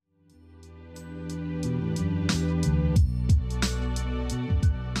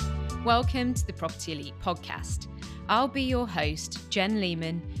Welcome to the Property Elite podcast. I'll be your host, Jen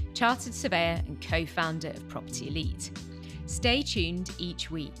Lehman, Chartered Surveyor and co-founder of Property Elite. Stay tuned each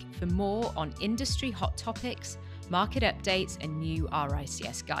week for more on industry hot topics, market updates and new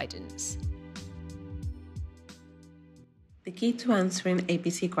RICS guidance. The key to answering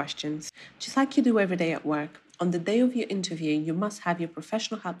APC questions. Just like you do every day at work, on the day of your interview, you must have your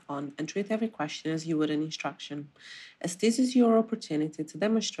professional hat on and treat every question as you would an instruction. As this is your opportunity to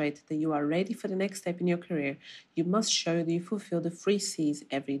demonstrate that you are ready for the next step in your career, you must show that you fulfill the 3 C's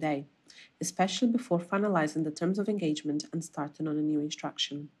every day, especially before finalizing the terms of engagement and starting on a new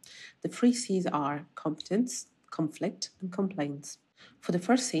instruction. The 3 C's are competence, conflict, and complaints. For the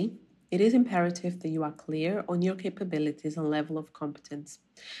first C, it is imperative that you are clear on your capabilities and level of competence.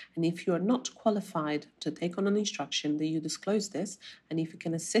 And if you are not qualified to take on an instruction, that you disclose this, and if you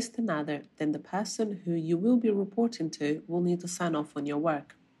can assist another, then the person who you will be reporting to will need to sign off on your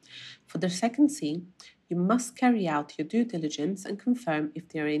work. For the second C, you must carry out your due diligence and confirm if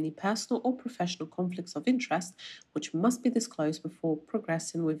there are any personal or professional conflicts of interest, which must be disclosed before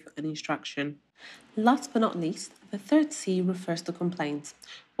progressing with an instruction. Last but not least, the third C refers to complaints.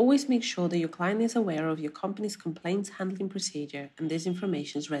 Always make sure that your client is aware of your company's complaints handling procedure and this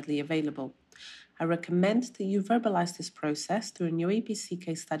information is readily available. I recommend that you verbalize this process during your APC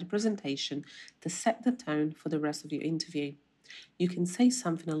case study presentation to set the tone for the rest of your interview. You can say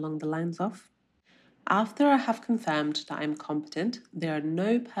something along the lines of, "After I have confirmed that I am competent, there are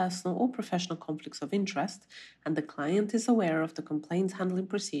no personal or professional conflicts of interest, and the client is aware of the complaints handling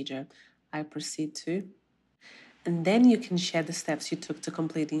procedure, I proceed to..." And then you can share the steps you took to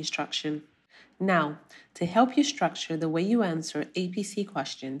complete the instruction. Now, to help you structure the way you answer APC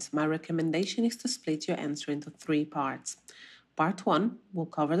questions, my recommendation is to split your answer into 3 parts. Part 1 will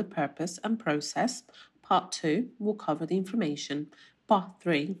cover the purpose and process. Part 2 will cover the information. Part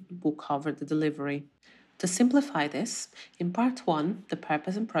 3 will cover the delivery. To simplify this, in Part 1, the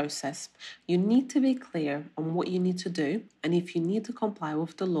purpose and process, you need to be clear on what you need to do and if you need to comply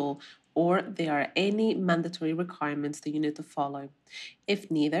with the law or there are any mandatory requirements that you need to follow. If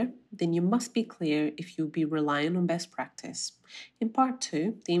neither, then you must be clear if you'll be relying on best practice. In Part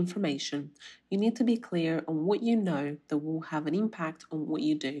 2, the information, you need to be clear on what you know that will have an impact on what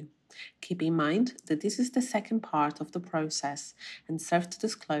you do. Keep in mind that this is the second part of the process and serve to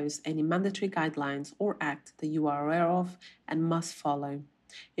disclose any mandatory guidelines or act that you are aware of and must follow.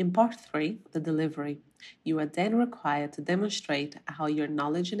 In Part 3, the delivery, you are then required to demonstrate how your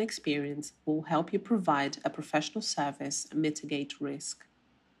knowledge and experience will help you provide a professional service and mitigate risk.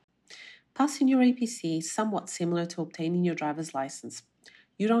 Passing your APC is somewhat similar to obtaining your driver's license.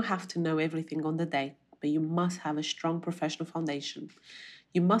 You don't have to know everything on the day, but you must have a strong professional foundation.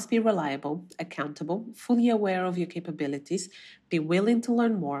 You must be reliable, accountable, fully aware of your capabilities, be willing to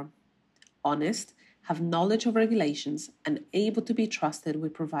learn more, honest, have knowledge of regulations, and able to be trusted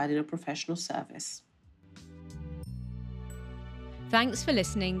with providing a professional service. Thanks for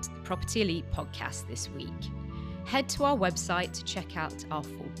listening to the Property Elite podcast this week. Head to our website to check out our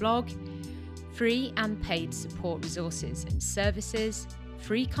full blog, free and paid support resources and services,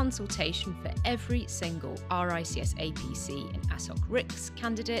 free consultation for every single RICS APC and ASOC RICS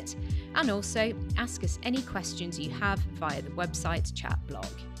candidate, and also ask us any questions you have via the website chat blog.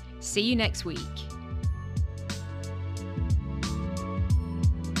 See you next week.